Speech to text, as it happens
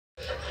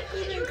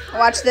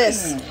Watch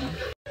this.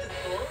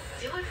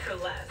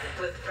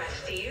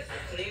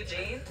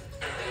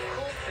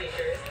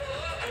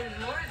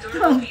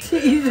 Don't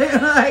tease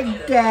it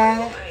like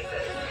that.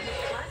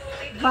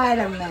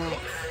 Vitamax.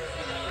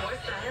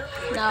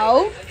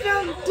 No.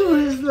 Don't do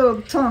his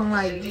little tongue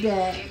like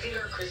that. Do you think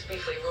our crispy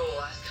flavor will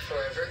last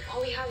forever?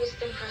 All we have is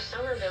thin crust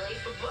summer, Billy.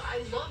 But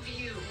I love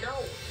you.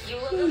 No, you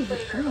love the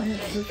flavor of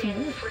this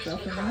thin,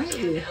 crispy crust.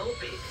 Can't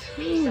help it.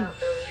 Peace out,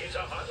 Billy. It's a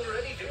hot and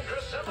ready thin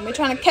crust summer. I'm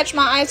trying to catch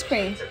my ice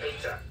cream. Instead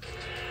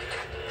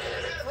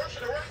of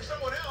rushing to work for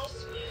someone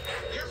else,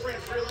 you're free to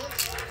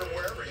freelance from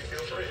wherever you feel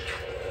free.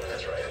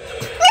 That's right.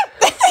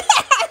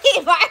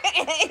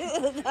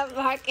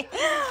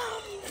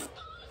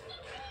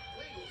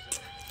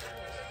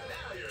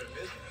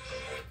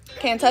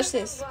 Can't touch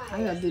this.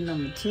 I gotta do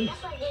number 2.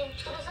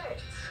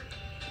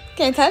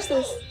 Can't touch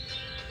this.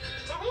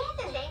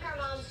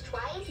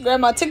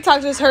 Grandma,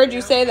 TikTok just heard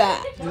you say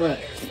that. What?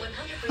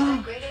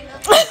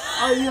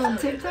 Oh, you on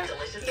TikTok?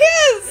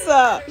 Yes.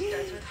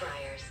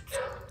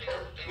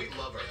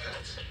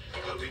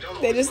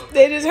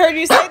 They just heard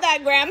you say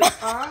that, Grandma.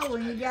 Oh,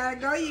 when you gotta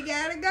go, you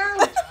gotta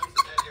go.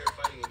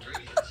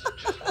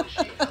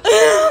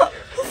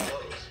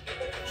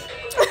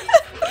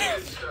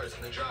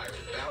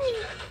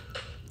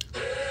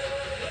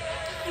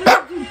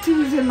 You're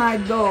teasing my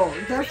dog.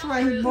 That's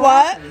why he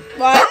What? barking.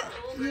 What?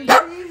 You're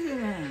teasing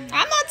him.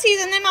 I'm not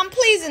teasing him. I'm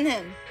pleasing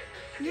him.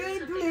 You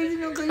ain't pleasing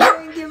him because you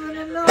ain't giving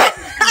him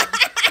nothing.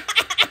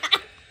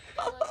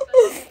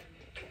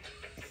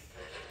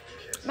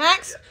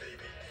 Max,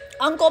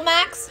 Uncle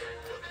Max,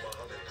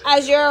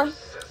 as your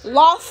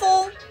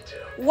lawful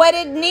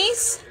wedded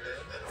niece,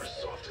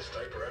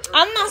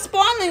 I'm not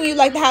spoiling you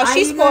like how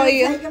she spoiled Take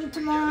you. him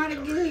tomorrow to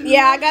get him?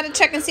 Yeah, I gotta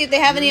check and see if they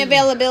have any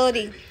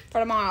availability for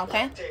tomorrow.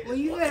 Okay. Well,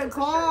 you gotta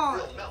call.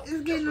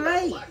 It's getting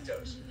late.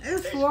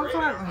 It's 4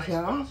 o'clock,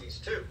 Michelle.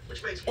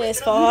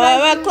 It's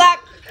 4 o'clock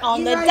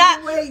on the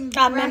dot.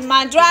 I'm in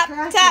my drop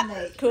top,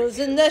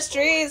 cruising the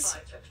streets.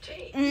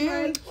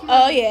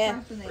 Oh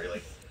yeah.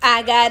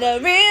 I got a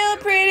real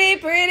pretty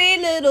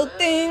little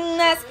thing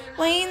that's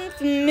waiting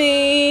for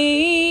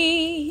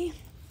me.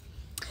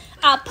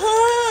 I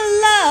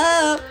pull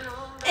up,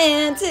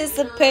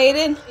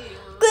 anticipating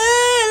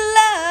good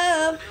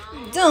love.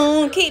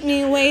 Don't keep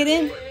me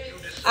waiting.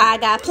 I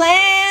got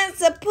plans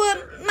to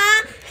put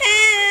my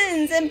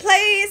hands in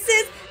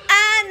places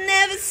I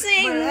never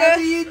seen.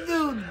 Whatever you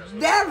do,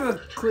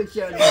 never quit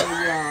your day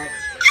job.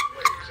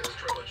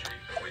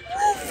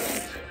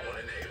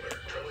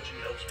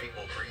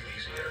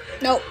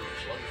 Nope.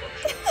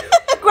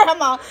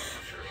 Grandma,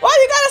 why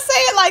you gotta say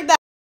it like that?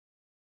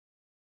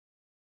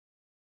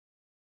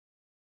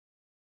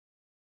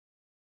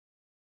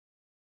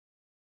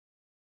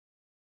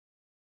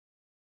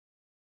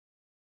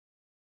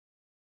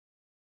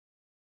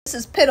 This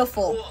is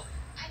pitiful.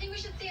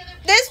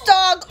 This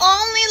dog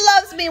only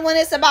loves me when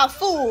it's about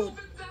food.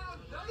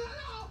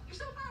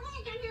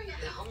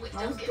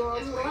 Most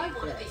dogs like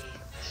that.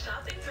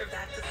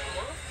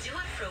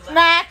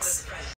 Max.